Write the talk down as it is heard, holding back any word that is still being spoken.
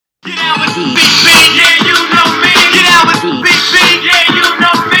Big Ben, yeah, you know me. Get out with Big Ben, yeah, you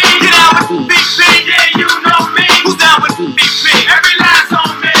know me. Get out with Big Ben, yeah, you know me. Who's down with Big Ben? Every line's on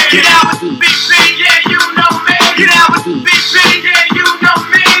me. Get out with Big Ben, yeah, you know me. Get out with Big Ben, yeah, you know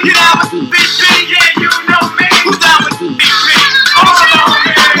me. Get out with Big Ben, yeah, you know me. Who's down with Big Ben? All on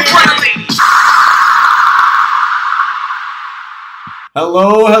me. For the ladies.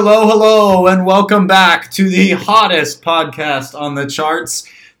 Hello, and welcome back to the hottest podcast on the charts.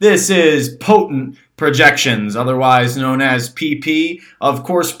 This is Potent Projections, otherwise known as PP, of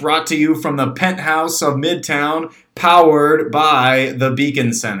course brought to you from the penthouse of Midtown, powered by the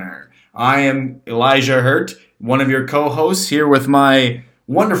Beacon Center. I am Elijah Hurt, one of your co-hosts, here with my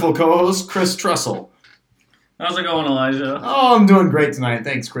wonderful co-host, Chris Trussell. How's it going, Elijah? Oh, I'm doing great tonight.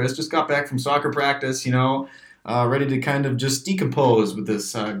 Thanks, Chris. Just got back from soccer practice, ready to kind of just decompose with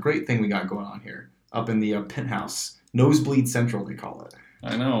this great thing we got going on here up in the penthouse. Nosebleed Central, they call it.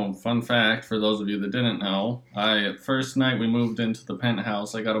 I know. Fun fact for those of you that didn't know, first night we moved into the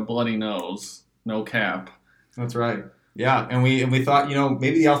penthouse, I got a bloody nose. No cap. That's right. Yeah, and we thought,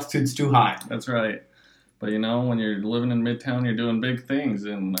 maybe the altitude's too high. That's right. But when you're living in Midtown, you're doing big things,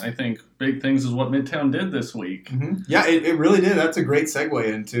 and I think big things is what Midtown did this week. Mm-hmm. Yeah, it really did. That's a great segue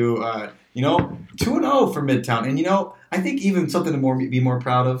into 2-0 for Midtown. And I think even something to be more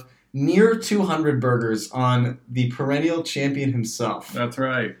proud of, near 200 burgers on the perennial champion himself. That's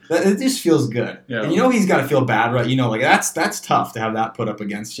right. It just feels good. Yeah. And he's got to feel bad, right? That's tough to have that put up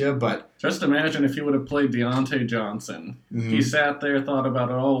against you, but... Just imagine if you would have played Deontay Johnson. Mm-hmm. He sat there, thought about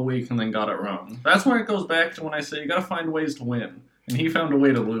it all week, and then got it wrong. That's where it goes back to when I say you got to find ways to win. And he found a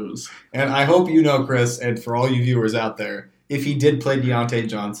way to lose. And I hope you know, Chris, and for all you viewers out there, if he did play Deontay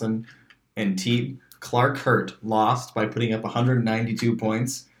Johnson and Clark Hurt lost by putting up 192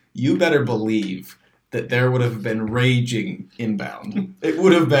 points, you better believe that there would have been raging inbound. It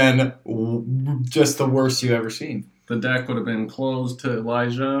would have been just the worst you've ever seen. The deck would have been closed to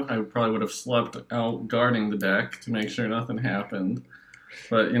Elijah. I probably would have slept out guarding the deck to make sure nothing happened.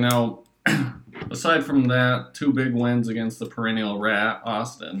 But, aside from that, 2 big wins against the perennial rat,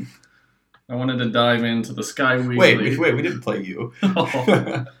 Austin. I wanted to dive into the Sky Weekly. Wait, we didn't play you.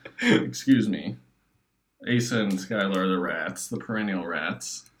 Oh, excuse me. Asa and Skylar are the rats, the perennial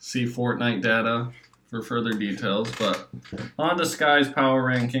rats. See Fortnite data for further details. But on to Sky's power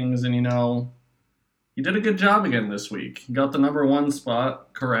rankings, and he did a good job again this week. He got the number 1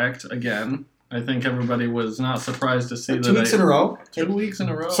 spot correct again. I think everybody was not surprised to see that. 2 weeks in a row? 2 weeks in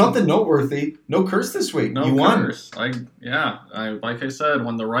a row. Something noteworthy. No curse this week. No you curse. Won. Like I said,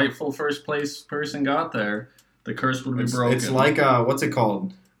 when the rightful first place person got there, the curse would be broken. It's like, what's it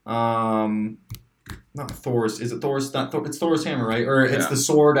called? Not Thor's. Is it Thor's? Not Thor, it's Thor's hammer, right? Or it's the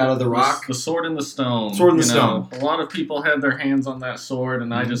sword out of the rock? The sword and the stone. Sword and the stone. A lot of people had their hands on that sword,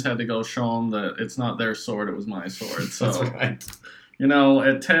 and I just had to go show them that it's not their sword, it was my sword. So, that's right.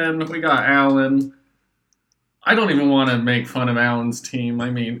 At 10, we got Allen. I don't even want to make fun of Allen's team. I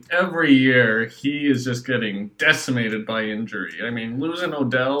mean, every year, he is just getting decimated by injury. I mean, losing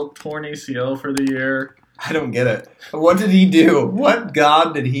Odell, torn ACL for the year. I don't get it. What did he do? What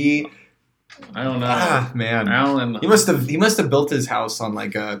god did he... I don't know. Man. Allen. He must have built his house on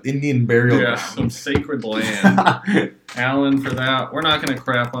like a Indian burial ground. Some sacred land. Allen, for that, we're not going to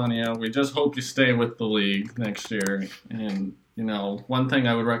crap on you. We just hope you stay with the league next year. And, one thing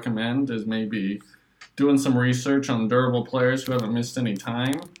I would recommend is maybe doing some research on durable players who haven't missed any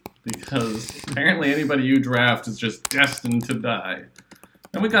time. Because apparently anybody you draft is just destined to die.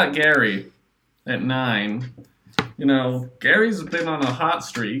 Then we got Gary at 9. Gary's been on a hot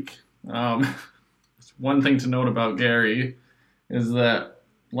streak. One thing to note about Gary is that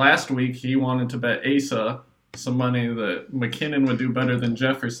last week he wanted to bet Asa some money that McKinnon would do better than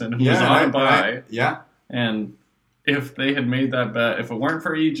Jefferson, who was on a bye. Yeah. And if they had made that bet, if it weren't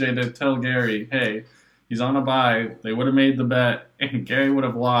for EJ to tell Gary, hey, he's on a bye, they would have made the bet, and Gary would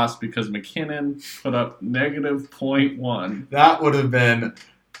have lost because McKinnon put up negative 0.1. That would have been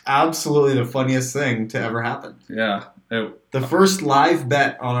absolutely the funniest thing to ever happen. Yeah. The first live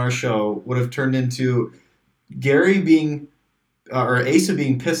bet on our show would have turned into Gary being, or Asa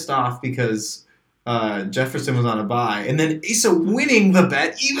being pissed off because Jefferson was on a bye, and then Asa winning the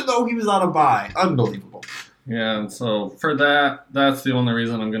bet even though he was on a bye. Unbelievable. Yeah, and so for that's the only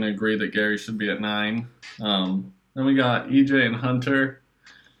reason I'm going to agree that Gary should be at 9. Then we got EJ and Hunter.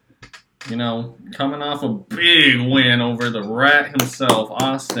 Coming off a big win over the rat himself,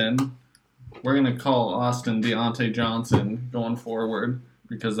 Austin. We're going to call Austin Deontay Johnson going forward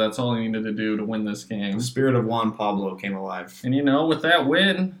because that's all he needed to do to win this game. The spirit of Juan Pablo came alive. And with that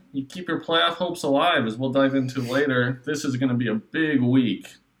win, you keep your playoff hopes alive, as we'll dive into later. This is going to be a big week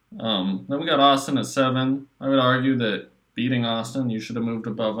Then we got Austin at 7. I would argue that beating Austin, you should have moved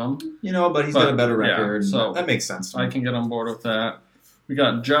above him. But he's got a better yeah, record. so that makes sense to me. I can get on board with that. We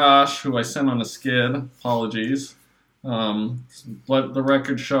got Josh, who I sent on a skid. Apologies. Let the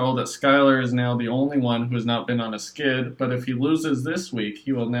record show that Skylar is now the only one who has not been on a skid, but if he loses this week,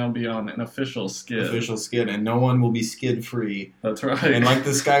 he will now be on an official skid. And no one will be skid free. That's right. And like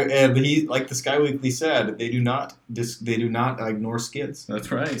the Sky Weekly said, they do not ignore skids.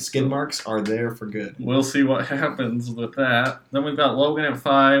 That's right. Skid marks are there for good. We'll see what happens with that. Then we've got Logan at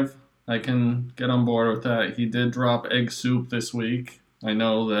 5. I can get on board with that. He did drop egg soup this week. I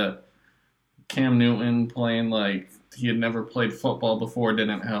know that Cam Newton playing like he had never played football before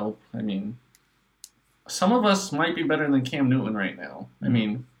didn't help. I mean, some of us might be better than Cam Newton right now. I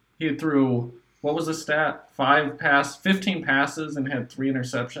mean, he threw, what was the stat? 15 passes and had 3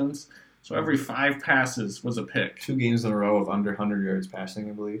 interceptions. So every 5 passes was a pick. 2 games in a row of under 100 yards passing,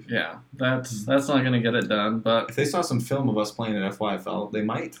 I believe. Yeah, that's not going to get it done. But if they saw some film of us playing at FYFL, they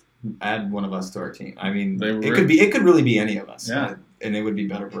might add one of us to our team. I mean, it could really be any of us. Yeah. And it would be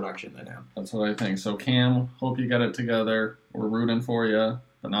better production than him. That's what I think. So, Cam, hope you got it together. We're rooting for you,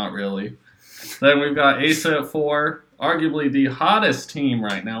 but not really. Then we've got Asa at 4, arguably the hottest team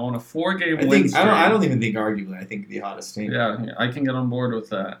right now on a 4-game win streak. I don't even think arguably. I think the hottest team. Yeah, I can get on board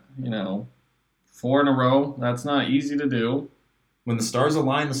with that. 4 in a row, that's not easy to do. When the stars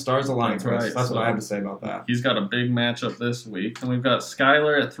align, the stars align. That's right. That's what I have to say about that. He's got a big matchup this week. And we've got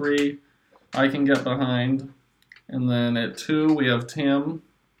Skylar at 3. I can get behind. And then at 2, we have Tim.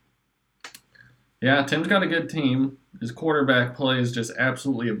 Yeah, Tim's got a good team. His quarterback play is just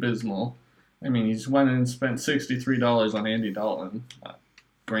absolutely abysmal. I mean, he's went and spent $63 on Andy Dalton.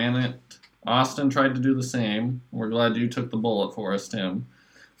 Granted, Austin tried to do the same. We're glad you took the bullet for us, Tim,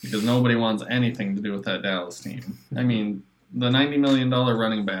 because nobody wants anything to do with that Dallas team. I mean, the $90 million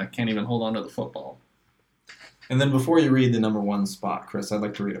running back can't even hold on to the football. And then before you read the number 1 spot, Chris, I'd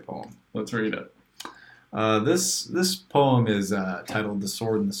like to read a poem. Let's read it. This poem is titled "The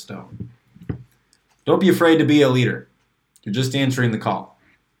Sword and the Stone." Don't be afraid to be a leader. You're just answering the call.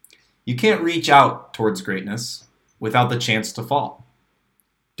 You can't reach out towards greatness without the chance to fall.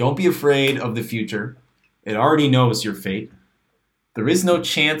 Don't be afraid of the future. It already knows your fate. There is no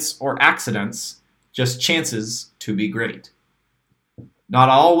chance or accidents, just chances to be great. Not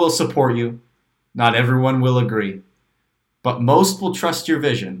all will support you. Not everyone will agree. But most will trust your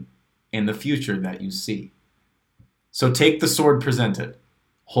vision and the future that you see. So take the sword presented,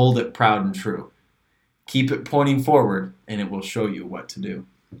 hold it proud and true. Keep it pointing forward, and it will show you what to do.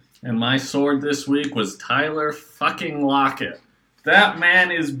 And my sword this week was Tyler fucking Lockett. That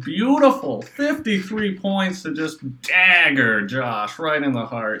man is beautiful. 53 points to just dagger Josh right in the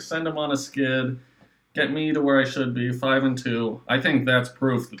heart. Send him on a skid. Get me to where I should be, 5-2. I think that's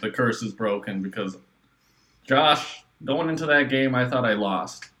proof that the curse is broken because Josh, going into that game, I thought I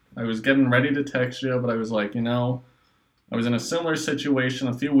lost. I was getting ready to text you, but I was like, I was in a similar situation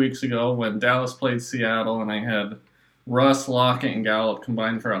a few weeks ago when Dallas played Seattle, and I had Russ, Lockett, and Gallup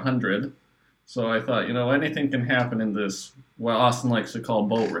combined for 100. So I thought, anything can happen in this, what Austin likes to call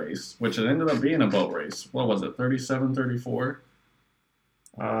boat race, which it ended up being a boat race. What was it, 37, 34?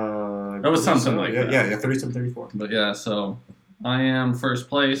 It was something like that. Yeah, 37-34. But yeah, so I am first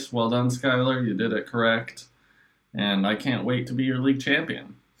place. Well done, Skylar. You did it correct. And I can't wait to be your league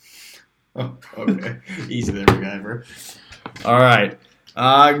champion. Oh, okay. Easy there, MacGyver. All right.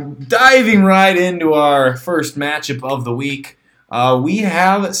 Diving right into our first matchup of the week, we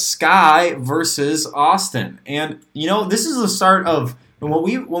have Sky versus Austin. And, this is the start of,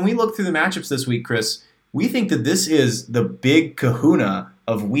 when we look through the matchups this week, Chris, we think that this is the big kahuna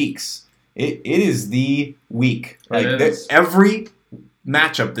of weeks. It is the week. Every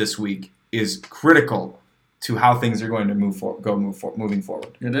matchup this week is critical to how things are going to moving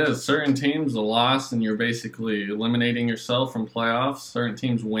forward. It is. Certain teams are lost, and you're basically eliminating yourself from playoffs. Certain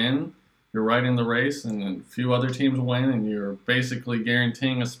teams win, you're right in the race, and a few other teams win, and you're basically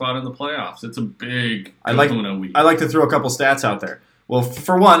guaranteeing a spot in the playoffs. It's a big kahuna week. I like to throw a couple stats out there. Well,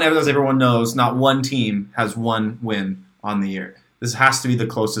 for one, as everyone knows, not one team has one win on the year. This has to be the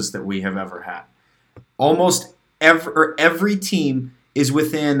closest that we have ever had. Almost every team is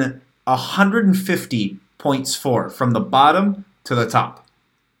within 150 points from the bottom to the top,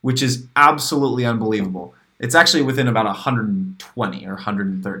 which is absolutely unbelievable. It's actually within about 120 or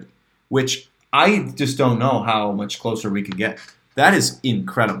 130, which I just don't know how much closer we could get. That is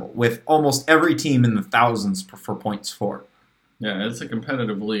incredible, with almost every team in the thousands for points for. Yeah, it's a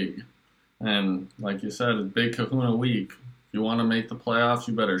competitive league. And like you said, it's big kahuna week. If you want to make the playoffs,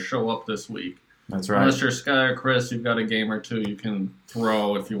 you better show up this week. That's right. Unless you're Sky or Chris, you've got a game or two you can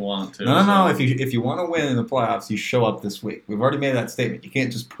throw if you want to. No. If you want to win in the playoffs, you show up this week. We've already made that statement. You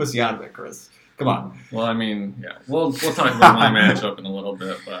can't just pussy out of it, Chris. Come on. Well, I mean, yeah. We'll talk about my matchup in a little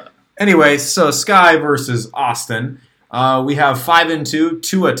bit, but anyway, so Sky versus Austin. We have 5-2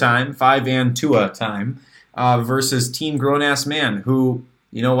 Tua time, 5-Tua time, versus Team Grown Ass Man, who,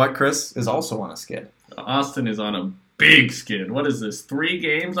 you know what, Chris, is also on a skid. Austin is on a big skid. What is this? 3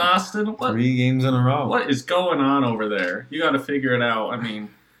 games, Austin? What? 3 games in a row. What is going on over there? You got to figure it out. I mean,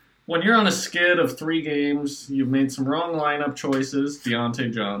 when you're on a skid of 3 games, you've made some wrong lineup choices.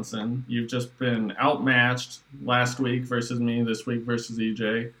 Deontay Johnson. You've just been outmatched last week versus me, this week versus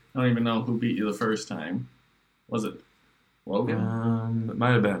EJ. I don't even know who beat you the first time. Was it Logan? It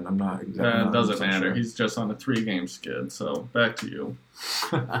might have been. I'm not exactly. It doesn't matter. Sure. He's just on a 3-game skid. So back to you.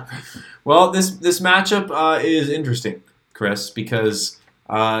 Well, this matchup is interesting, Chris, because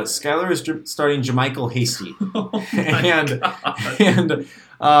Skylar is starting Jermichael Hasty,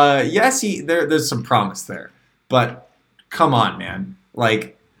 and yes, there's some promise there, but come on, man,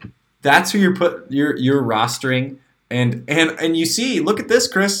 like that's who you're rostering. And you see, look at this,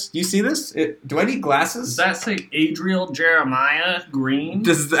 Chris. Do you see this? Do I need glasses? Does that say Adriel Jeremiah Green?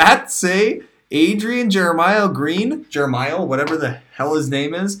 Does that say Adrian Jeremiah Green? Jeremiah, whatever the hell his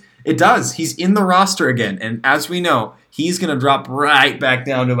name is. It does. He's in the roster again. And as we know, he's going to drop right back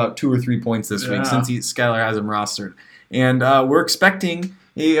down to about 2 or 3 points this week since Skylar has him rostered. And we're expecting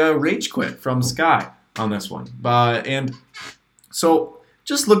a rage quit from Sky on this one. And so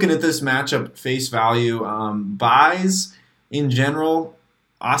just looking at this matchup face value, buys in general,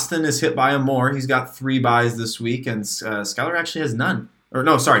 Austin is hit by him more. He's got 3 buys this week, and Skylar actually has none. Or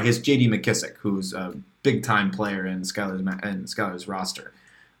no, sorry, he has J.D. McKissick, who's a big-time player in Skylar's roster.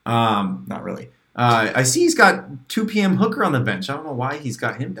 Not really. I see he's got 2 p.m. Hooker on the bench. I don't know why he's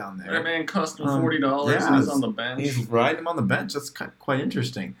got him down there. That man cost him $40 and he's on the bench. He's riding him on the bench. That's quite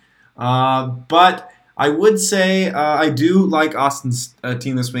interesting. But I would say I do like Austin's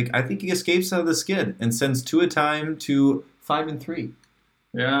team this week. I think he escapes out of the skid and sends Tua time to 5-3.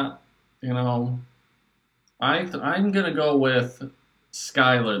 Yeah, you know, I'm gonna go with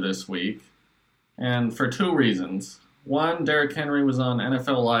Skylar this week, and for 2 reasons. One, Derrick Henry was on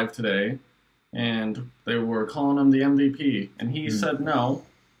NFL Live today, and they were calling him the MVP, and he said no,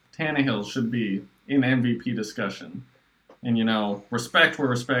 Tannehill should be in MVP discussion. And, you know, respect where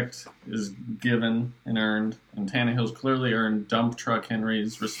respect is given and earned. And Tannehill's clearly earned dump truck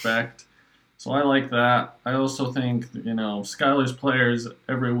Henry's respect. So I like that. I also think, you know, Skylar's players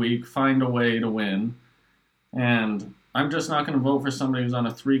every week find a way to win. And I'm just not going to vote for somebody who's on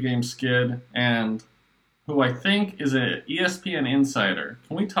a 3-game skid and who I think is an ESPN insider.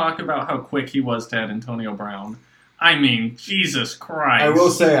 Can we talk about how quick he was to add Antonio Brown? I mean, Jesus Christ. I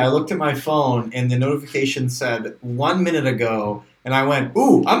will say, I looked at my phone, and the notification said 1 minute ago, and I went,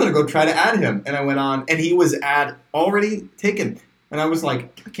 ooh, I'm going to go try to add him. And I went on, and he was already taken. And I was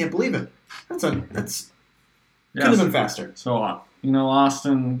like, I can't believe it. Could have been faster. So, you know,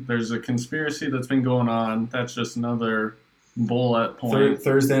 Austin, there's a conspiracy that's been going on. That's just another bullet point.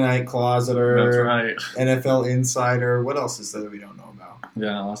 Thursday Night Closeter. That's right. NFL Insider. What else is there that we don't know about?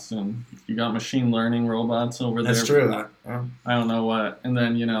 Yeah, Austin. You got machine learning robots over there. That's true. I don't know what. And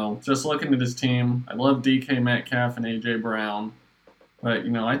then, you know, just looking at his team, I love DK Metcalf and A.J. Brown. But,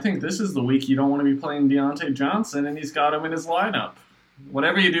 you know, I think this is the week you don't want to be playing Deontay Johnson, and he's got him in his lineup.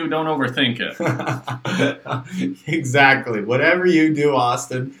 Whatever you do, don't overthink it. Exactly. Whatever you do,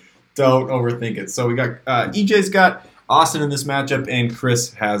 Austin, don't overthink it. So we got EJ's got Austin in this matchup, and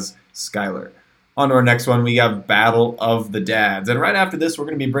Chris has Skylar. On to our next one, we have Battle of the Dads. And right after this, we're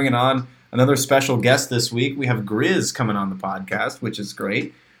going to be bringing on another special guest this week. We have Grizz coming on the podcast, which is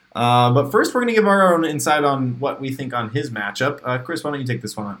great. But first, we're going to give our own insight on what we think on his matchup. Chris, why don't you take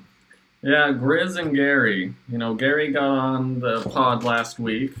this one on? Yeah, Grizz and Gary. You know, Gary got on the pod last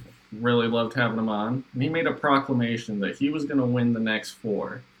week. Really loved having him on. And he made a proclamation that he was going to win the next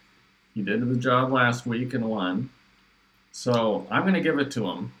 4. He did the job last week and won. So I'm going to give it to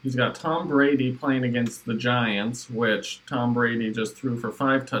him. He's got Tom Brady playing against the Giants, which Tom Brady just threw for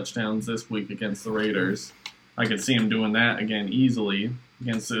 5 touchdowns this week against the Raiders. I could see him doing that again easily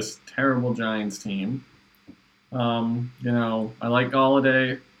against this terrible Giants team. You know, I like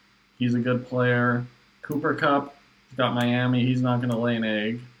Golladay. He's a good player. Cooper Kupp, he's got Miami. He's not going to lay an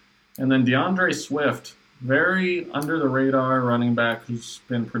egg. And then DeAndre Swift, very under-the-radar running back who's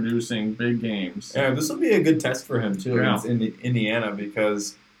been producing big games. Yeah, this will be a good test for him, too, against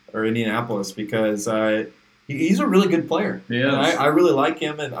Indianapolis, because He's a really good player. He is. And I really like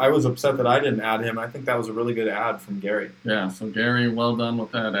him, and I was upset that I didn't add him. I think that was a really good ad from Gary. Yeah, so Gary, well done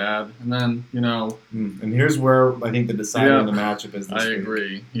with that ad. And then, And here's where I think the decider in the matchup is this I week.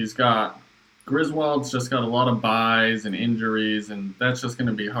 agree. Griswold's just got a lot of buys and injuries, and that's just going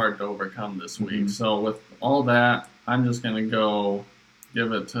to be hard to overcome this week. So with all that, I'm just going to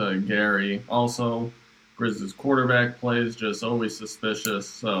give it to Gary. Also, Grizz's quarterback play is just always suspicious,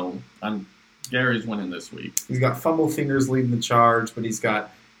 so Gary's winning this week. He's got Fumble Fingers leading the charge, but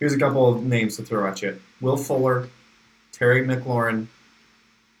here's a couple of names to throw at you. Will Fuller, Terry McLaurin,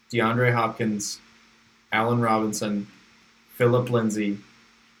 DeAndre Hopkins, Allen Robinson, Phillip Lindsay,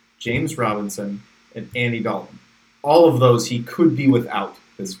 James Robinson, and Andy Dalton. All of those he could be without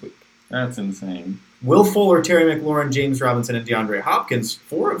this week. That's insane. Will Fuller, Terry McLaurin, James Robinson, and DeAndre Hopkins,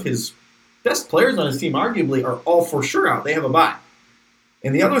 4 of his best players on his team arguably, are all for sure out. They have a bye.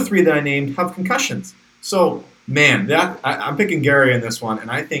 And the other 3 that I named have concussions. So, man, I'm picking Gary in this one,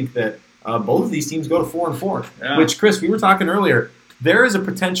 and I think that both of these teams go to 4-4. Yeah. Which, Chris, we were talking earlier, there is a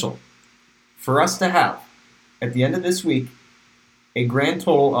potential for us to have, at the end of this week, a grand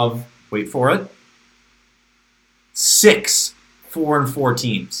total of, wait for it, 6 4-4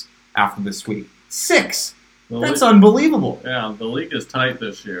 teams after this week. 6! That's unbelievable. Yeah, the league is tight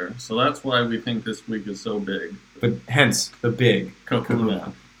this year, so that's why we think this week is so big. But hence, the big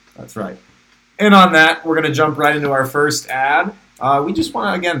Kahuna. That's right. And on that, we're going to jump right into our first ad. We just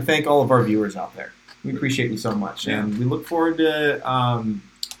want to, again, thank all of our viewers out there. We appreciate you so much. Yeah. And we look forward to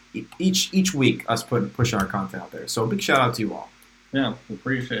each week us pushing our content out there. So a big shout out to you all. Yeah,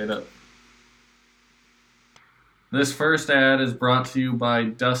 appreciate it. This first ad is brought to you by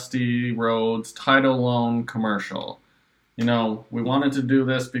Dusty Rhodes Title Loan Commercial. We wanted to do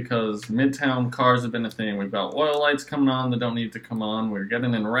this because Midtown cars have been a thing. We've got oil lights coming on that don't need to come on. We're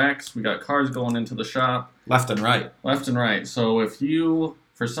getting in wrecks. We got cars going into the shop. Left and right. So if you,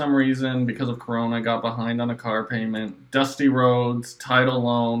 for some reason, because of Corona, got behind on a car payment, Dusty Rhodes Title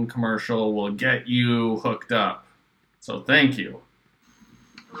Loan Commercial will get you hooked up. So thank you.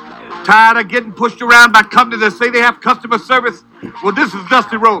 Tired of getting pushed around by companies that say they have customer service? Well, this is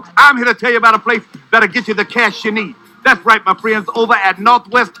Dusty Rhodes. I'm here to tell you about a place that'll get you the cash you need. That's right, my friends. Over at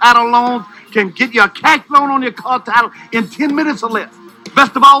Northwest Title Loans can get you a cash loan on your car title in 10 minutes or less.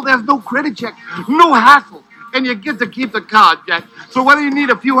 Best of all, there's no credit check, no hassle, and you get to keep the car, Jack. So whether you need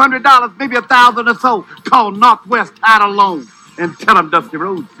a few $100, maybe $1,000 or so, call Northwest Title Loans and tell them Dusty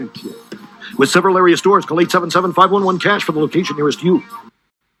Rhodes sent you. With several area stores, call 877-511-CASH for the location nearest you.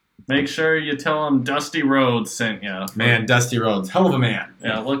 Make sure you tell them Dusty Rhodes sent you. Man, Dusty Rhodes. Hell of a man.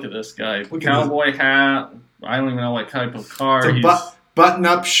 Yeah, look at this guy. Look at Cowboy hat. I don't even know what type of car. It's He's a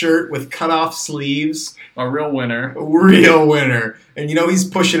button-up shirt with cut-off sleeves. a real winner. A real winner. And he's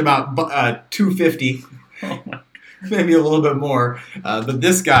pushing about 250. Oh my. Maybe a little bit more. But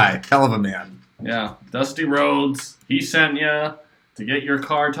this guy, hell of a man. Yeah, Dusty Rhodes. He sent you to get your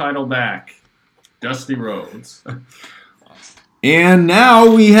car title back. Dusty Rhodes. And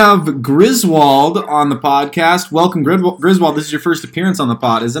now we have Griswold on the podcast. Welcome, Griswold. This is your first appearance on the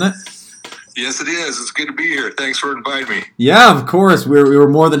pod, isn't it? Yes, it is. It's good to be here. Thanks for inviting me. Yeah, of course. We were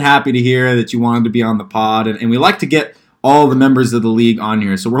more than happy to hear that you wanted to be on the pod. And we like to get all the members of the league on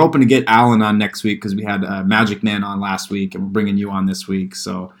here. So we're hoping to get Alan on next week because we had Magic Man on last week, and we're bringing you on this week.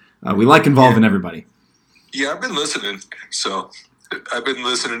 So we like involving everybody. Yeah, I've been listening. So I've been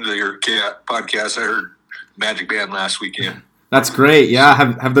listening to your podcast. I heard Magic Man last weekend. That's great. Yeah.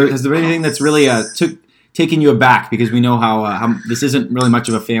 Has there been anything that's really taken you aback? Because we know how this isn't really much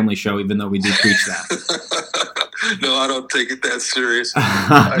of a family show, even though we do preach that. No, I don't take it that serious.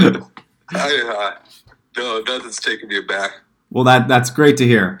 No, nothing's taking me aback. Well, that's great to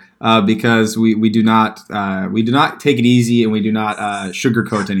hear because we do not take it easy, and we do not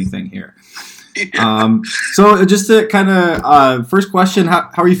sugarcoat anything here. Yeah. So just to kind of first question,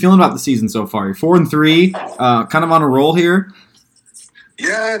 how are you feeling about the season so far? You're 4-3, kind of on a roll here.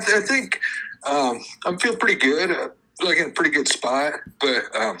 Yeah, I think I'm feeling pretty good. Like in a pretty good spot, but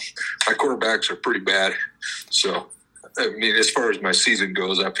my quarterbacks are pretty bad. So, I mean, as far as my season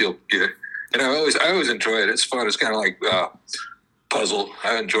goes, I feel good, and I always enjoy it. It's fun. It's kind of like puzzle.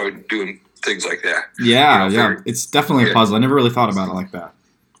 I enjoy doing things like that. Yeah, it's definitely a puzzle. I never really thought about it like that.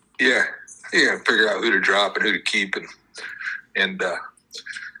 Yeah, figure out who to drop and who to keep, and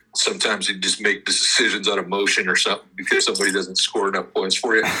sometimes you just make decisions on emotion or something because somebody doesn't score enough points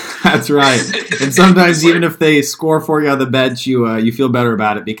for you. That's right. And sometimes even if they score for you on the bench, you feel better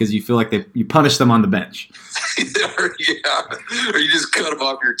about it because you feel like you punish them on the bench. Or you just cut them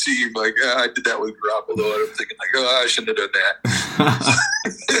off your team. Like, I did that with Garoppolo, and I'm thinking, like, I shouldn't have done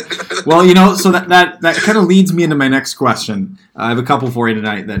that. Well, so that kind of leads me into my next question. I have a couple for you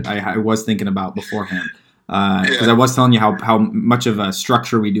tonight that I was thinking about beforehand. Because I was telling you how much of a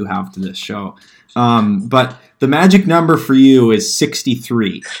structure we do have to this show. But the magic number for you is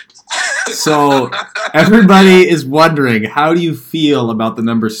 63. So everybody is wondering, how do you feel about the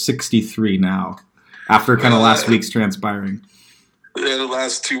number 63 now, after kind of last week's transpiring? Yeah, the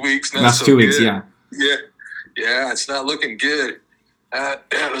last 2 weeks. Last 2 weeks, yeah. Yeah, it's not looking good.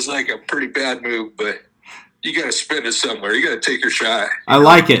 That was like a pretty bad move, but you got to spend it somewhere. You got to take your shot. I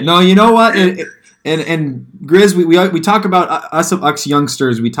like it. No, you know what? And Grizz, we talk about us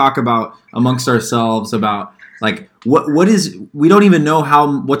youngsters. We talk about amongst ourselves about like what is, we don't even know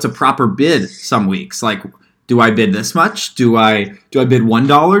what's a proper bid some weeks. Like, do I bid this much? Do I bid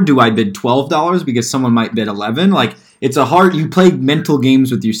 $1? Do I bid $12 because someone might bid 11? Like, it's you play mental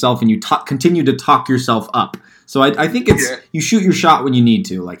games with yourself and you continue to talk yourself up. So I think you shoot your shot when you need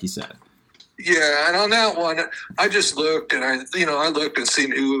to, like you said. Yeah, and on that one, I just looked and I looked and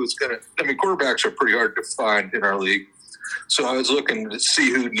seen who was going to. I mean, quarterbacks are pretty hard to find in our league, so I was looking to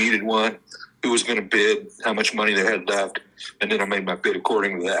see who needed one, who was going to bid, how much money they had left, and then I made my bid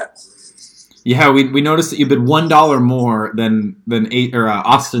according to that. Yeah, we noticed that you bid $1 more than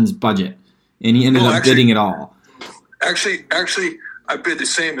Austin's budget, and he ended up bidding it all. Actually, I bid the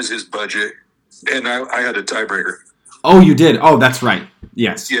same as his budget, and I had a tiebreaker. Oh, you did? Oh, that's right.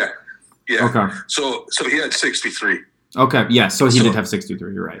 Yes. Yeah. Okay. So he had 63. Okay. Yeah. So he did have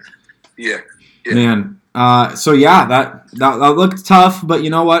 63. You're right. Yeah. Man. So yeah, that looked tough, but you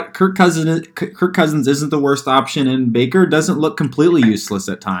know what? Kirk Cousins isn't the worst option, and Baker doesn't look completely useless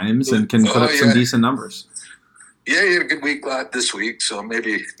at times, and can put up some decent numbers. Yeah, he had a good week this week, so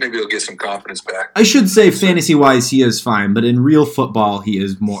maybe he'll get some confidence back. I should say, fantasy wise, he is fine, but in real football, he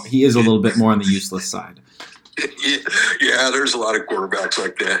is a little bit more on the useless side. Yeah, there's a lot of quarterbacks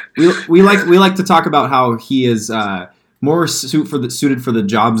like that. We like to talk about how he is more suited for the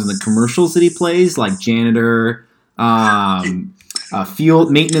jobs in the commercials that he plays, like janitor,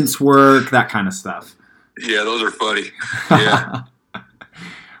 field maintenance work, that kind of stuff. Yeah, those are funny. Yeah.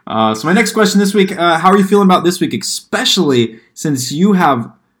 So my next question this week: how are you feeling about this week, especially since you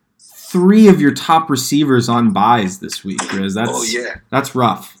have 3 of your top receivers on buys this week, Grizz? That's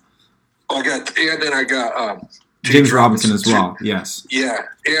rough. I got James Robinson as well. Yes. Yeah,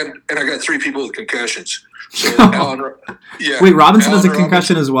 and I got 3 people with concussions. So Wait, Robinson has a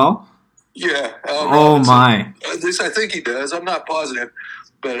concussion as well? Yeah. Oh my! At least I think he does. I'm not positive,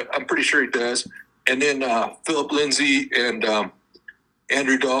 but I'm pretty sure he does. And then Philip Lindsay and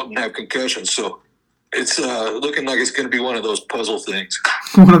Andrew Dalton have concussions. So it's looking like it's going to be one of those puzzle things.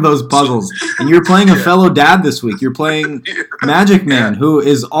 One of those puzzles. And you're playing a fellow dad this week. You're playing Magic Man, who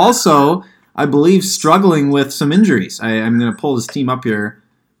is also, I believe, struggling with some injuries. I'm going to pull his team up here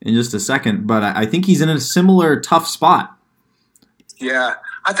in just a second, but I think he's in a similar tough spot. Yeah.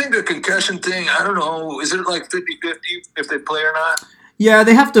 I think the concussion thing, I don't know, is it like 50-50 if they play or not? Yeah,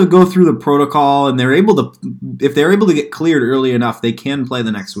 they have to go through the protocol, and if they're able to get cleared early enough, they can play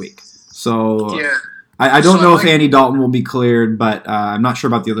the next week. So yeah. I don't know if Andy Dalton will be cleared, but I'm not sure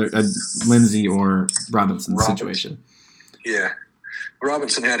about the other Lindsay or Robinson's situation. Yeah.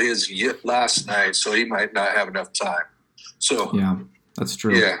 Robinson had his last night, so he might not have enough time. So yeah, that's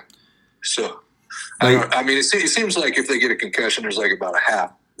true. Yeah. So it seems like if they get a concussion, there's like about a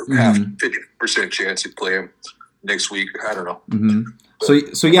half 50% chance they play him next week. I don't know. Mm-hmm.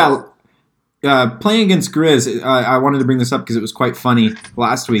 So yeah. Playing against Grizz, I wanted to bring this up because it was quite funny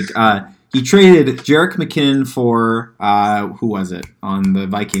last week. He traded Jerick McKinnon for, who was it, on the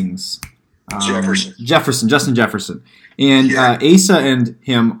Vikings? Justin Jefferson. And Asa and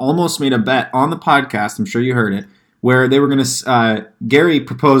him almost made a bet on the podcast, I'm sure you heard it, where they were going to, Gary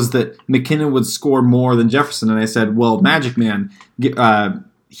proposed that McKinnon would score more than Jefferson. And I said, well, Magic Man,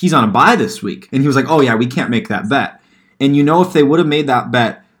 he's on a bye this week. And he was like, oh yeah, we can't make that bet. And if they would have made that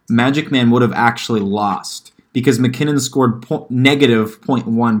bet, Magic Man would have actually lost because McKinnon scored negative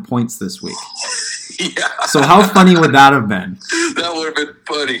 0.1 points this week. Yeah. So how funny would that have been? That would have been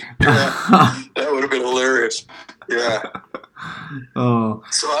funny. Yeah. That would have been hilarious. Yeah. Oh.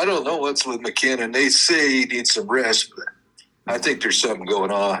 So I don't know what's with McKinnon. They say he needs some rest, but I think there's something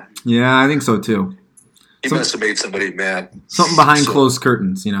going on. Yeah, I think so too. He must have made somebody mad. Something behind closed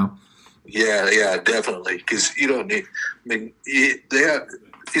curtains, Yeah, definitely. Because you don't need. I mean,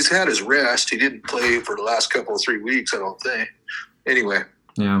 he's had his rest. He didn't play for the last 3 weeks, I don't think. Anyway.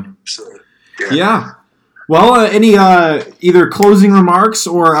 Yeah. So, yeah. Well, any either closing remarks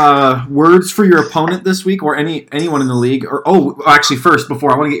or words for your opponent this week, or anyone in the league? Or actually, first,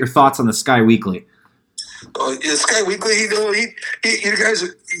 before I want to get your thoughts on the Sky Weekly. Sky Weekly, you guys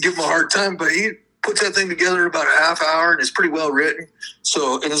give him a hard time, but he puts that thing together in about a half hour, and it's pretty well written.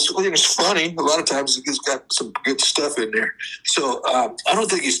 So, and it's funny. A lot of times he's got some good stuff in there. So I don't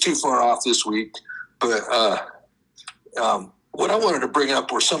think he's too far off this week. But what I wanted to bring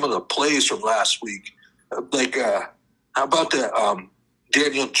up were some of the plays from last week. Like, how about that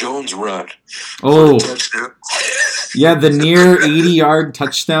Daniel Jones run? Oh, yeah, the near 80-yard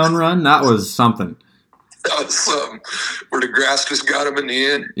touchdown run. That was something. That was something. Where the grass just got him in the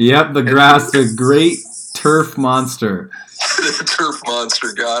end. Yep, the grass, the great turf monster. The turf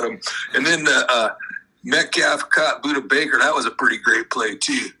monster got him. And then Metcalf caught Buda Baker. That was a pretty great play,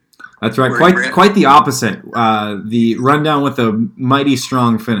 too. That's right. Quite the opposite. The rundown with a mighty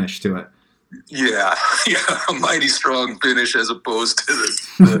strong finish to it. Yeah, a mighty strong finish as opposed to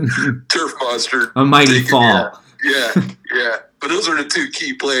the turf monster. A mighty fall. Yeah. But those are the two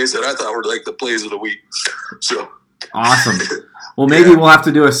key plays that I thought were like the plays of the week. So awesome. Well, maybe we'll have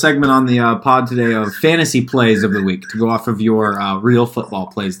to do a segment on the pod today of fantasy plays of the week to go off of your real football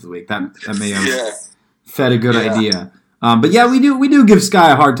plays of the week. That may have fed a good idea. But yeah, we do give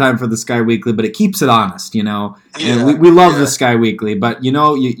Sky a hard time for the Sky Weekly, but it keeps it honest, you know. And we love the Sky Weekly, but you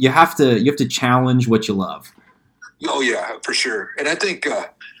know, you have to challenge what you love. Oh yeah, for sure. And I think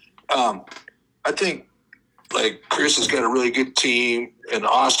like Chris has got a really good team, and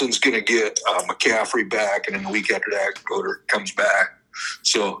Austin's going to get McCaffrey back, and then the week after that, Goder comes back.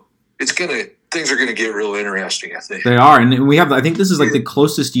 So things are gonna get real interesting. I think they are, and we have. I think this is like the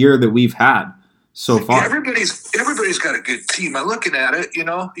closest year that we've had so far. Yeah, everybody's got a good team. I'm looking at it. You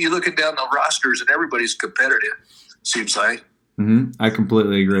know, you're looking down the rosters, and everybody's competitive. Seems like. I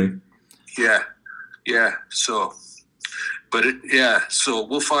completely agree. Yeah. So, so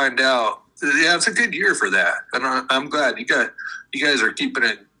we'll find out. Yeah, it's a good year for that, and I'm glad you guys are keeping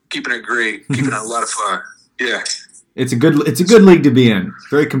it great, keeping it a lot of fun. Yeah, it's a good league to be in.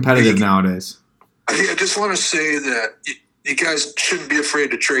 Very competitive nowadays. I just want to say that you guys shouldn't be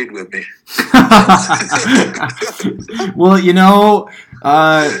afraid to trade with me. Well, you know,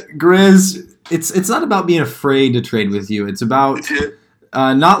 Grizz, it's not about being afraid to trade with you. It's about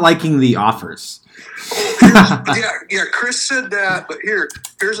not liking the offers. Yeah, Chris said that, but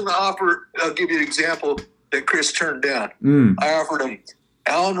here's an offer. I'll give you an example that Chris turned down. I offered him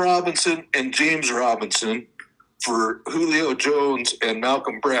Allen Robinson and James Robinson for Julio Jones and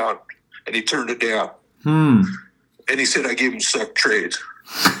Malcolm Brown, and he turned it down. And he said I gave him suck trades.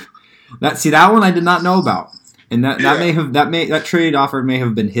 That one I did not know about, and that trade offer may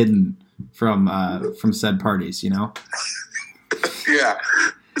have been hidden from said parties. You know. Yeah.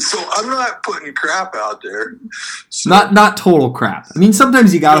 So I'm not putting crap out there. So. Not total crap. I mean,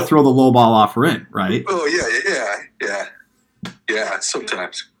 sometimes you got to throw the low ball offer in, right? Oh yeah.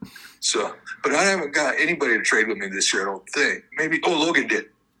 Sometimes. So, but I haven't got anybody to trade with me this year. I don't think. Maybe. Oh, Logan did.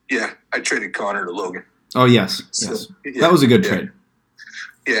 Yeah, I traded Connor to Logan. Oh yes. That was a good trade.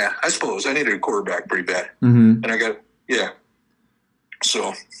 Yeah, I suppose I needed a quarterback pretty bad, and I got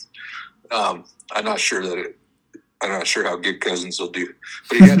So, I'm not sure how good Cousins will do,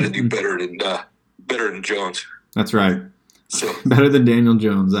 but he had to do better than Jones. That's right. So better than Daniel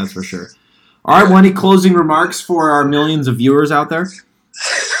Jones, that's for sure. All right, any closing remarks for our millions of viewers out there?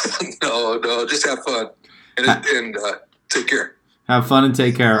 No, just have fun and take care. Have fun and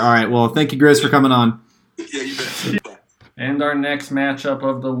take care. All right, well, thank you, Grizz, for coming on. Yeah, you bet. Bye. And our next matchup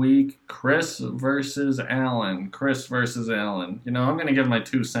of the week, Chris versus Alan. Chris versus Alan. You know, I'm going to give my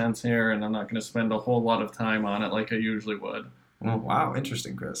 2 cents here, and I'm not going to spend a whole lot of time on it like I usually would. Oh, wow.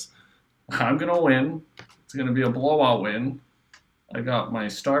 Interesting, Chris. I'm going to win. It's going to be a blowout win. I got my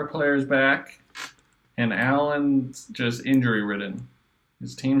star players back, and Alan's just injury-ridden.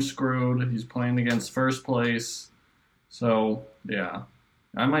 His team's screwed. He's playing against first place. So, yeah.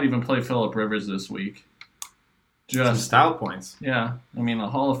 I might even play Phillip Rivers this week. Some style points. Yeah. I mean, a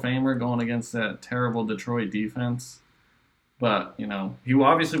Hall of Famer going against that terrible Detroit defense. But, you know, he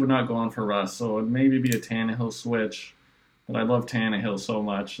obviously would not go on for Russ, so it would maybe be a Tannehill switch. But I love Tannehill so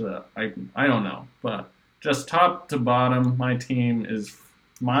much that I don't know. But just top to bottom, my team is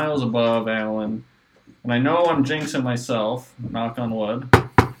miles above Allen. And I know I'm jinxing myself, knock on wood.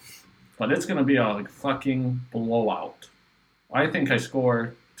 But it's going to be a fucking blowout. I think I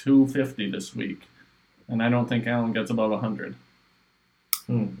score 250 this week. And I don't think Allen gets above 100.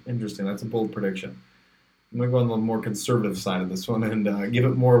 Interesting. That's a bold prediction. I'm going to go on the more conservative side of this one and give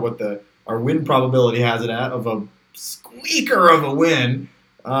it more what our win probability has it at of a squeaker of a win.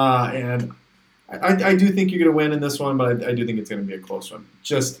 And I do think you're going to win in this one, but I do think it's going to be a close one.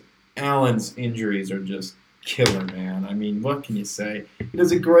 Just Allen's injuries are just killer, man. I mean, what can you say? He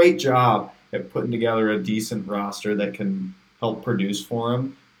does a great job at putting together a decent roster that can help produce for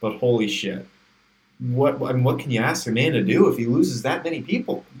him. But holy shit, what can you ask a man to do if he loses that many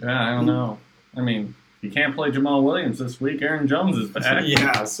people? Yeah, I don't know. I mean, you can't play Jamal Williams this week. Aaron Jones is back.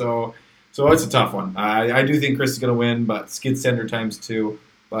 Yeah, so it's a tough one. I do think Chris is going to win, but skid sender times 2.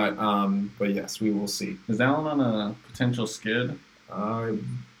 But yes, we will see. Is Allen on a potential skid?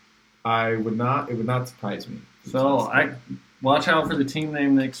 I would not. It would not surprise me. So I watch out for the team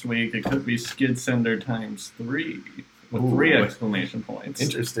name next week. It could be skid sender times 3 with 3 exclamation points.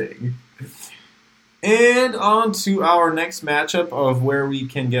 Interesting. And on to our next matchup of where we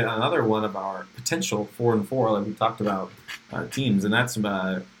can get another one of our potential 4-4, like we talked about, teams, and that's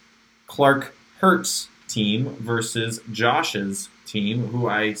Clark Hurt's team versus Josh's team, who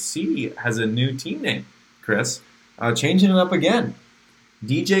I see has a new team name, Chris, changing it up again.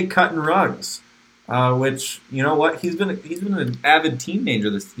 DJ Cuttin' Rugs, which, you know what, he's been an avid team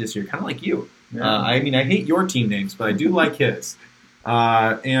namer this year, kind of like you. Yeah. I mean, I hate your team names, but I do like his.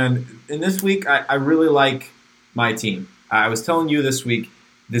 And in this week, I really like my team. I was telling you this week,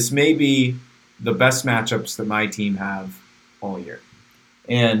 this may be the best matchups that my team have all year.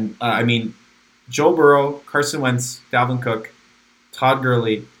 And, I mean, Joe Burrow, Carson Wentz, Dalvin Cook, Todd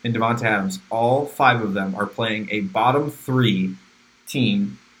Gurley, and Devonta Adams, all 5 of them are playing a bottom 3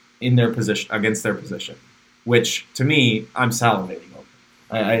 team in their position against their position, which, to me, I'm salivating over.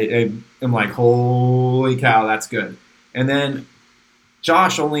 I am like, holy cow, that's good. And then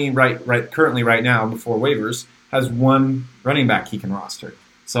Josh only currently right now before waivers has 1 running back he can roster.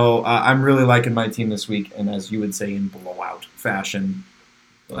 So I'm really liking my team this week, and as you would say, in blowout fashion.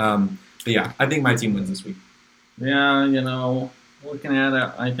 But yeah, I think my team wins this week. Yeah, you know, looking at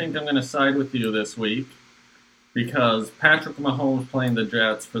it, I think I'm going to side with you this week because Patrick Mahomes playing the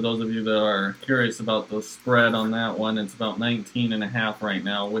Jets, for those of you that are curious about the spread on that one, it's about 19.5 right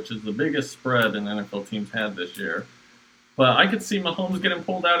now, which is the biggest spread an NFL team's had this year. But I could see Mahomes getting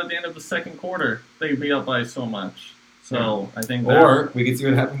pulled out at the end of the second quarter. They'd be up by so much. So I think or we could see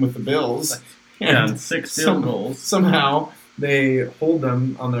what happened with the Bills. And 6 field goals. Somehow they hold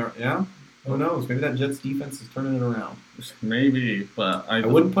them on their Who knows? Maybe that Jets defense is turning it around. Maybe, but I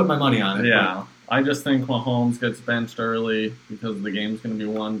wouldn't put my money on it. Yeah, I just think Mahomes gets benched early because the game's going to be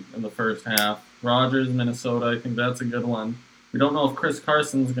won in the first half. Rodgers, Minnesota, I think that's a good one. We don't know if Chris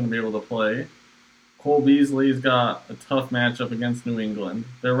Carson's going to be able to play. Cole Beasley's got a tough matchup against New England.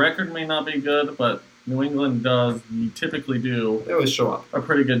 Their record may not be good, but New England you typically do They always show up. a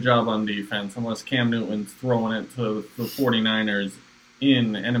pretty good job on defense, unless Cam Newton's throwing it to the 49ers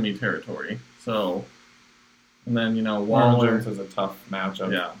in enemy territory. So, and then, you know, Waller is a tough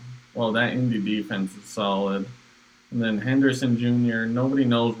matchup. Yeah. Well, that Indy defense is solid. And then Henderson Jr., nobody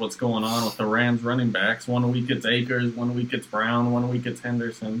knows what's going on with the Rams running backs. 1 week it's Akers, 1 week it's Brown, 1 week it's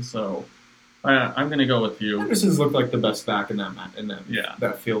Henderson. So I'm going to go with you. Henderson's looked like the best back in that Yeah.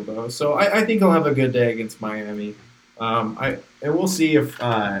 that field, though. So I think he'll have a good day against Miami. And we'll see if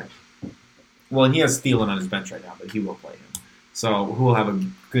well, he has Thielen on his bench right now, but he will play him. So who will have a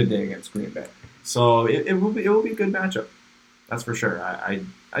good day against Green Bay? So it will be a good matchup. That's for sure.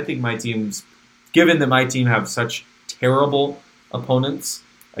 I think my team's, given that my team have such terrible opponents,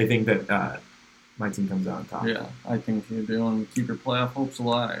 I think that my team comes out on top. Yeah, I think you do, and keep your playoff hopes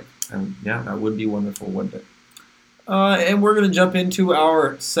alive. And yeah, that would be wonderful, wouldn't it? And we're going to jump into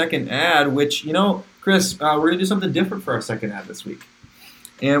our second ad, which, you know, Chris, we're going to do something different for our second ad this week.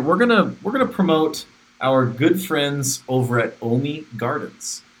 And we're gonna promote our good friends over at Omi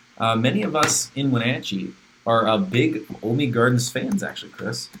Gardens. Many of us in Wenatchee are big Omi Gardens fans, actually,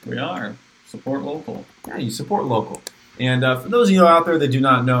 Chris. We are. Support local. Yeah, you support local. And for those of you out there that do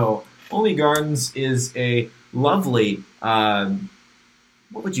not know, Omi Gardens is a lovely,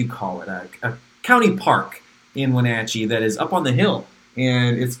 what would you call it, a county park in Wenatchee that is up on the hill.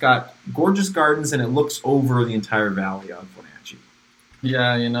 And it's got gorgeous gardens, and it looks over the entire valley of Wenatchee.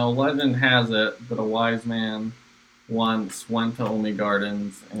 Yeah, you know, legend has it that a wise man once went to Omi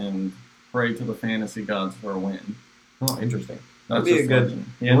Gardens and prayed to the fantasy gods for a win. Oh, interesting. That's That'd be a just good. legend.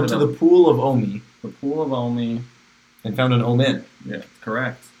 He I went ended to the pool of Omi the pool of Omi. and found an omen. Yeah,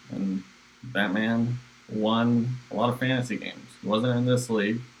 correct. And that man won a lot of fantasy games. He wasn't in this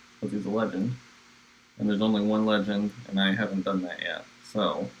league because he's a legend. And there's only one legend, and I haven't done that yet.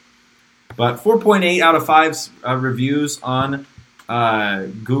 So, But 4.8 out of 5 reviews on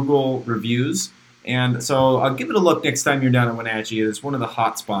Google Reviews. And so I'll give it a look next time you're down in Wenatchee. It's one of the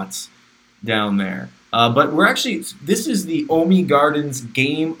hot spots down there. But this is the Omi Gardens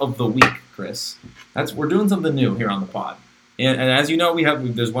Game of the Week, Chris. We're doing something new here on the pod. And as you know,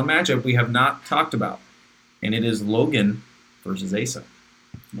 there's one matchup we have not talked about. And it is Logan versus Asa.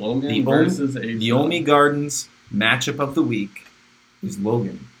 Logan versus Asa. The Omi Gardens matchup of the week is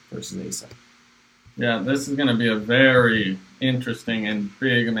Logan versus Asa. Yeah, this is going to be a very interesting and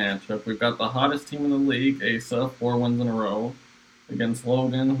big matchup. We've got the hottest team in the league, Asa, 4 wins in a row, against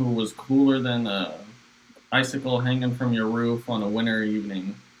Logan, who was cooler than a icicle hanging from your roof on a winter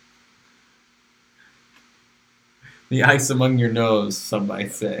evening. The ice among your nose, some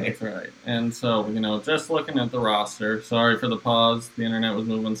might say. That's right. And so, just looking at the roster, sorry for the pause. The internet was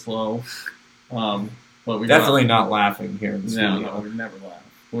moving slow. But we Definitely not laughing here in the studio. No, we never laugh.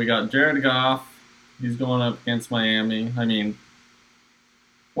 We got Jared Goff. He's going up against Miami. I mean,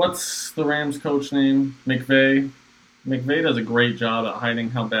 what's the Rams coach name? McVay. McVay does a great job at hiding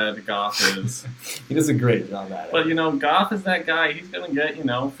how bad Goff is. He does a great job at it. But, Goff is that guy. He's going to get,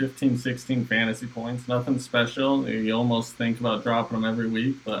 15, 16 fantasy points. Nothing special. You almost think about dropping him every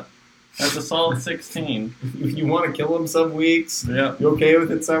week, but that's a solid 16. If you want to kill him some weeks, Yeah. you're okay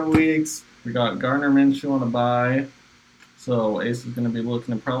with it some weeks. We got Gardner Minshew on a bye. So Ace is going to be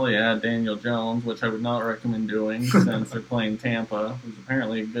looking to probably add Daniel Jones, which I would not recommend doing since they're playing Tampa, who's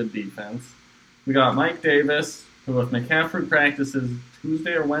apparently a good defense. We got Mike Davis, who if McCaffrey practices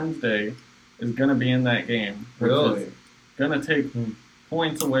Tuesday or Wednesday, is going to be in that game. Which is going to take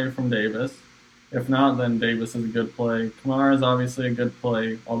points away from Davis. If not, then Davis is a good play. Kamara is obviously a good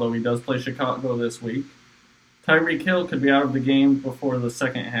play, although he does play Chicago this week. Tyreek Hill could be out of the game before the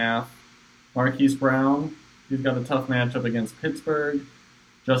second half. Marquise Brown, he's got a tough matchup against Pittsburgh.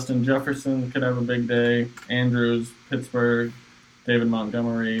 Justin Jefferson could have a big day. Andrews, Pittsburgh, David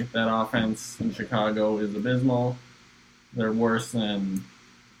Montgomery. That offense in Chicago is abysmal. They're worse than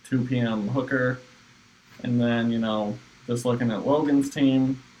 2 p.m. Hooker. And then, just looking at Logan's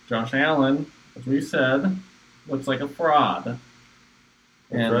team, Josh Allen, as we said, looks like a fraud.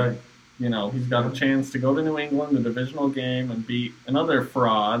 That's right. He's got a chance to go to New England, the divisional game, and beat another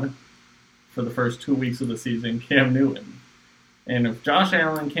fraud for the first 2 weeks of the season, Cam Newton. And if Josh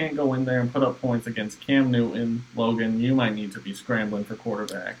Allen can't go in there and put up points against Cam Newton, Logan, you might need to be scrambling for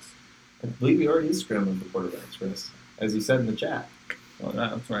quarterbacks. I believe he already is scrambling for quarterbacks, Chris, as he said in the chat. Well,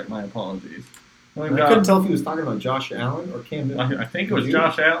 that's right. My apologies. I couldn't tell if he was talking about Josh Allen or Cam Newton. I think it was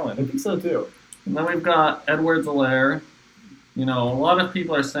Josh Allen. I think so, too. And then we've got Edwards-Helaire. A lot of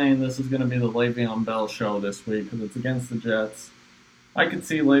people are saying this is going to be the Le'Veon Bell show this week because it's against the Jets. I could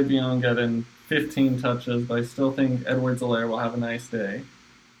see Le'Veon getting 15 touches, but I still think Edwards-Helaire will have a nice day.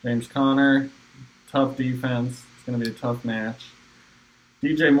 James Conner, tough defense. It's going to be a tough match.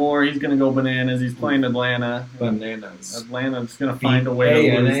 DJ Moore, he's going to go bananas. He's playing Atlanta. Bananas. Atlanta's going to find a way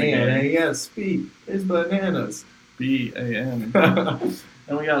to lose the game. B-A-N-A-S-B is bananas. B-A-N.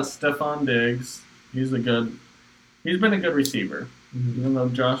 And we got Stephon Diggs. He's been a good receiver. Even though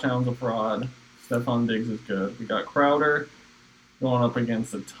Josh Allen's a fraud, Stephon Diggs is good. We got Crowder going up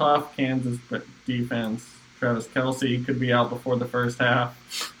against a tough Kansas defense. Travis Kelce could be out before the first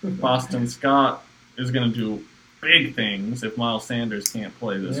half. Boston Scott is going to do big things if Miles Sanders can't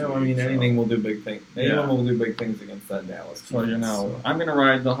play this week. Anything will do big things. Anyone will do big things against that Dallas team. So, I'm going to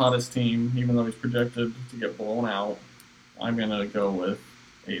ride the hottest team, even though he's projected to get blown out. I'm going to go with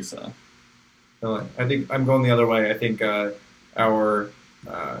Asa. I think I'm going the other way. I think our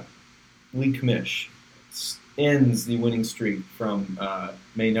Lee Commish ends the winning streak from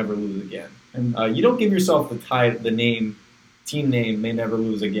May Never Lose Again. And you don't give yourself the team name May Never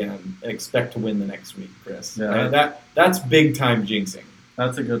Lose Again and expect to win the next week, Chris. Yeah. That's big time jinxing.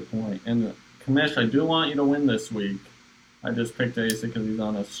 That's a good point. And Commish, I do want you to win this week. I just picked Asa because he's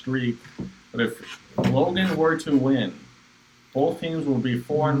on a streak. But if Logan were to win, both teams will be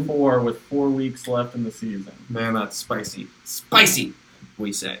 4-4 with 4 weeks left in the season. Man, that's spicy. Spicy,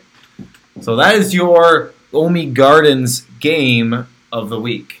 we say. So that is your Omi Gardens game of the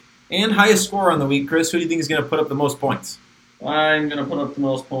week. And highest score on the week, Chris. Who do you think is going to put up the most points? I'm going to put up the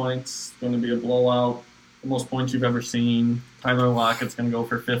most points. It's going to be a blowout. The most points you've ever seen. Tyler Lockett's going to go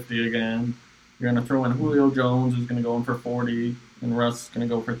for 50 again. You're going to throw in Julio Jones, who's going to go in for 40. And Russ is going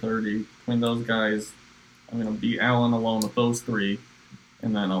to go for 30. Between those guys, I'm going to beat Allen alone with those 3.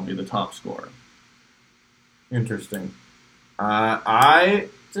 And then I'll be the top scorer. Interesting. I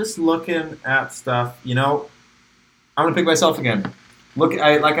just looking at stuff, I'm going to pick myself again. Like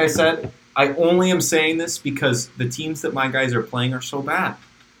I said, I only am saying this because the teams that my guys are playing are so bad.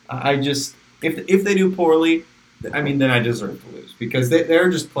 If they do poorly, then I deserve to lose because they're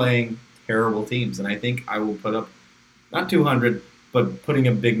just playing terrible teams. And I think I will put up, not 200, but putting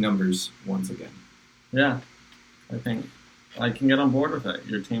up big numbers once again. Yeah, I think I can get on board with that.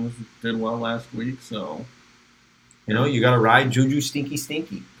 Your teams did well last week, so... you got to ride Juju Stinky.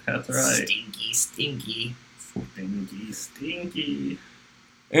 That's right. Stinky. Stinky.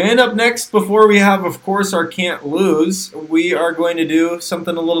 And up next, before we have, of course, our Can't Lose, we are going to do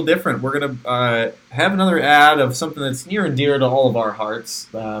something a little different. We're going to have another ad of something that's near and dear to all of our hearts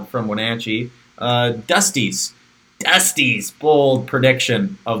from Wenatchee. Dusty's. Dusty's bold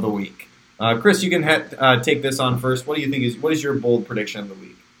prediction of the week. Chris, you can take this on first. What do you think what is your bold prediction of the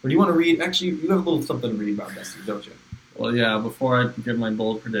week? Or do you want to read? Actually, you have a little something to read about Dusty's, don't you? Well, yeah, before I give my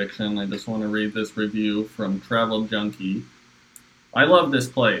bold prediction, I just want to read this review from Travel Junkie. I love this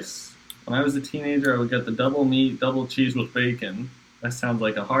place. When I was a teenager, I would get the double meat, double cheese with bacon. That sounds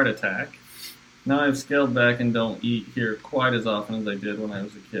like a heart attack. Now I've scaled back and don't eat here quite as often as I did when I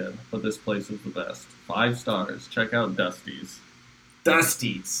was a kid, but this place is the best. 5 stars. Check out Dusty's.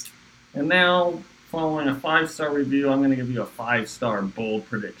 Dusty's. And now, following a 5-star review, I'm going to give you a 5-star bold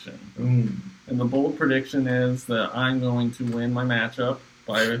prediction. And the bold prediction is that I'm going to win my matchup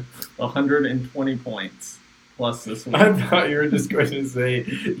by 120 points plus this week. I thought you were just going to say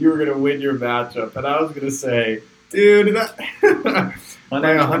you were going to win your matchup, and I was going to say, dude, that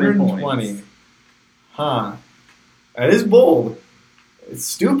by 120. Points. Huh. That is bold. It's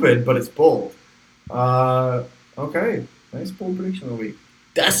stupid, but it's bold. Okay. Nice bold prediction of the week.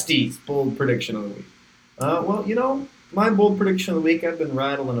 Dusty's bold prediction of the week. Well, you know, my bold prediction of the week, I've been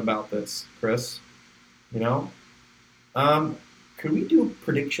rattling about this, Chris. You know? Could we do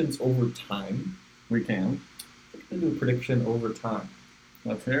predictions over time? We can. We can do a prediction over time.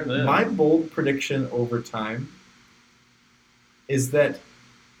 Let's hear this. My bold prediction over time is that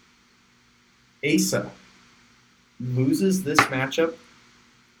Asa loses this matchup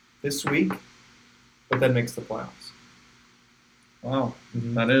this week, but then makes the playoffs. Wow,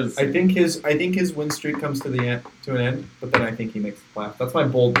 that is. I think his win streak comes to an end, but then I think he makes the playoffs. That's my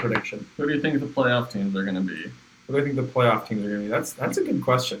bold prediction. Who do you think the playoff teams are going to be? Who do I think the playoff teams are going to be? That's a good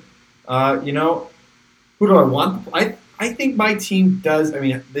question. You know, who do I want? I think my team does. I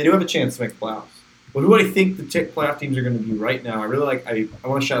mean, they do have a chance to make the playoffs. But who do I think the playoff teams are going to be right now? I really like. I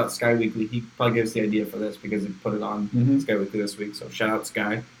want to shout out Sky Weekly. He probably gave us the idea for this because he put it on Sky Weekly this week. So shout out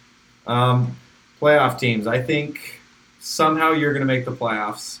Sky. Playoff teams. I think somehow you're going to make the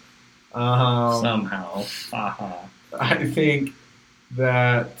playoffs. Somehow. I think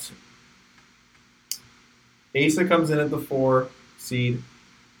that Asa comes in at the 4 seed.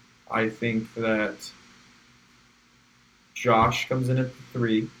 I think that Josh comes in at the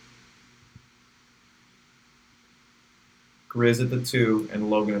 3. Grizz at the 2, and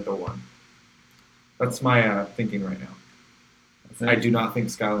Logan at the 1. That's my thinking right now. I do not think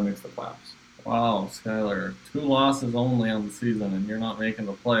Skylar makes the playoffs. Wow, Skylar. 2 losses only on the season, and you're not making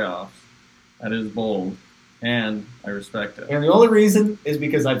the playoffs. That is bold, and I respect it. And the only reason is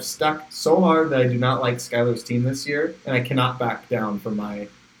because I've stuck so hard that I do not like Skylar's team this year, and I cannot back down from my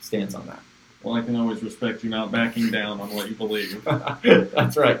stance on that. Well, I can always respect you not backing down on what you believe.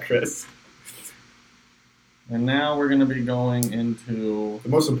 That's right, Chris. And now we're going to be going into the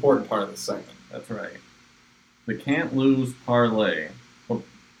most important part of this segment. That's right. The Can't Lose Parlay. Well,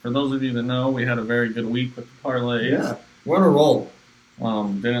 for those of you that know, we had a very good week with the parlays. Yeah, we're on a roll.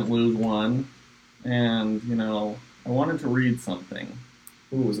 Didn't lose one. And, you know, I wanted to read something.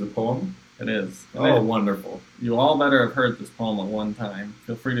 Ooh, was it a poem? It is. Oh, wonderful. You all better have heard this poem at one time.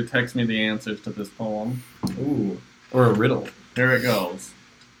 Feel free to text me the answers to this poem. Ooh, or a riddle. Here it goes.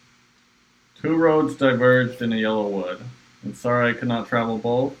 2 roads diverged in a yellow wood, and sorry I could not travel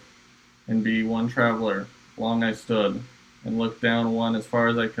both, and be one traveler. Long I stood, and looked down one as far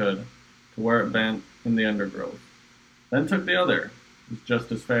as I could, to where it bent in the undergrowth. Then took the other, was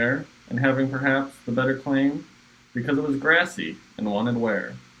just as fair, and having perhaps the better claim, because it was grassy, and wanted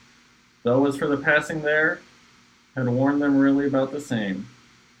wear. Though as for the passing there, had warned them really about the same,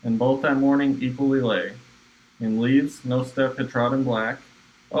 and both that morning equally lay. In leaves no step had trodden black.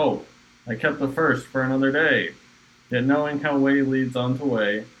 Oh, I kept the first for another day, yet knowing how way leads on to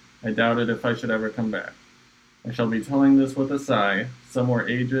way, I doubted if I should ever come back. I shall be telling this with a sigh, somewhere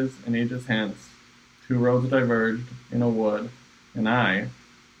ages and ages hence. 2 roads diverged in a wood, and I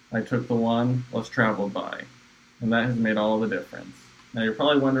took the one less traveled by, and that has made all the difference. Now you're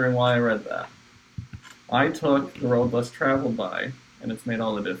probably wondering why I read that. I took the road less traveled by, and it's made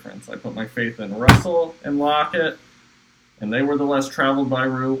all the difference. I put my faith in Russell and Lockett, and they were the less traveled by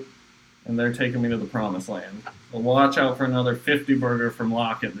route, and they're taking me to the promised land. So watch out for another 50 burger from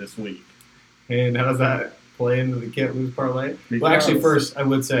Lockett this week. And how does that play into the Can't Lose Parlay? Well, actually, first, I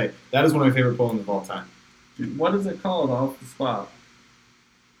would say, that is one of my favorite poems of all time. Dude, what is it called off the spot?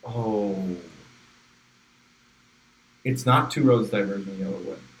 Oh. It's not 2 roads diverge in yellow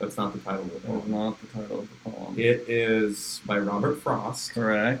wood. That's not the title of the That poem. is not the title of the poem. It is by Robert Frost.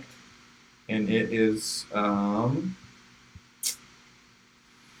 Correct. And it is,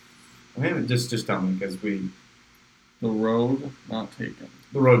 Okay, just tell me because The road not taken.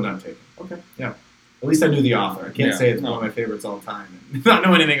 the road not taken. Okay, yeah. At least I knew the author. I can't Yeah, say it's no. one of my favorites all time and not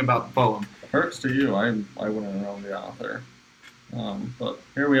know anything about the poem. Hurts to you. I wouldn't know the author. But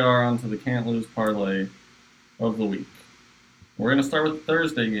here we are on to the can't lose parlay of the week. We're going to start with the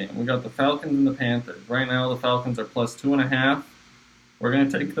Thursday game. We got the Falcons and the Panthers. Right now, the Falcons are plus 2.5. We're going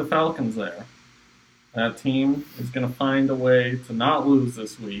to take the Falcons there. That team is going to find a way to not lose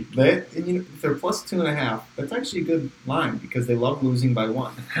this week. If they're plus 2.5, that's actually a good line because they love losing by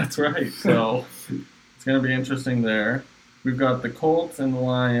 1. That's right. So it's going to be interesting there. We've got the Colts and the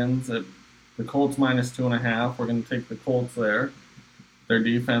Lions at the Colts minus 2.5. We're going to take the Colts there. Their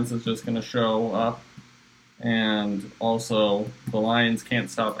defense is just going to show up. And also, the Lions can't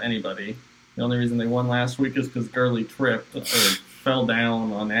stop anybody. The only reason they won last week is because Gurley tripped or fell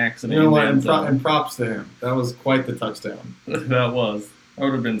down on accident. You know what? in the end zone. And props to him. That was quite the touchdown. That would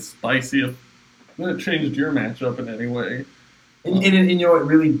have been spicy if it changed your matchup in any way. And you know, it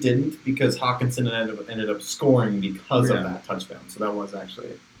really didn't because Hawkinson ended up scoring because of that touchdown. So that was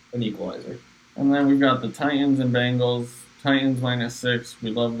actually an equalizer. And then we've got the Titans and Bengals. Titans minus 6. We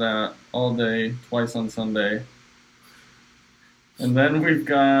love that all day, twice on Sunday. And then we've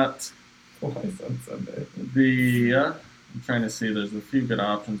got Twice on Sunday. I'm trying to see, there's a few good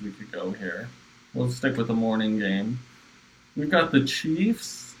options we could go here. We'll stick with the morning game. We've got the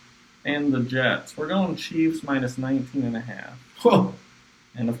Chiefs and the Jets. We're going Chiefs minus 19.5. Whoa.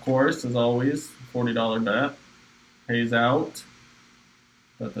 And of course, as always, $40 bet pays out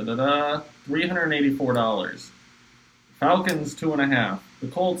 $384. Falcons 2.5, the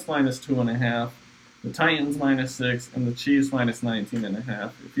Colts minus 2.5, the Titans minus 6, and the Chiefs minus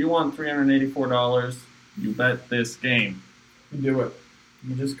 19.5. If you want $384, you bet this game. You do it.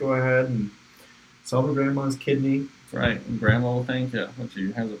 You just go ahead and sell the grandma's kidney. That's right, and Grandma will thank you. When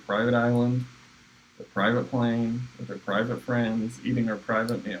she has a private island, a private plane, with her private friends, eating her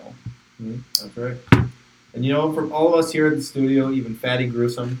private meal. That's right. And you know, from all of us here at the studio, even Fatty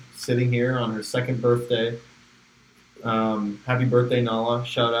Gruesome, sitting here on her 2nd birthday, happy birthday, Nala.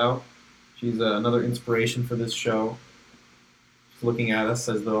 Shout out. She's another inspiration for this show. She's looking at us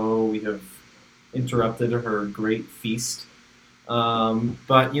as though we have interrupted her great feast.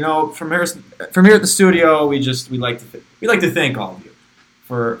 But you know, from here at the studio, we like to thank all of you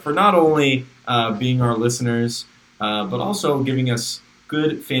for not only being our listeners, but also giving us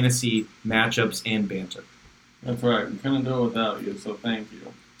good fantasy matchups and banter. That's right. We couldn't do it without you, so thank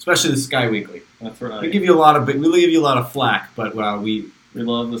you. Especially the Sky Weekly. That's right. We give you a lot of flack, but we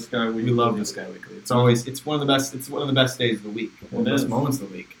love the Sky Weekly. We love the Sky Weekly. It's one of the best. It's one of the best days of the week. One of the best moments of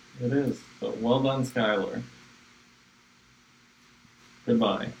the week. It is. So well done, Skylar.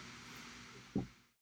 Goodbye.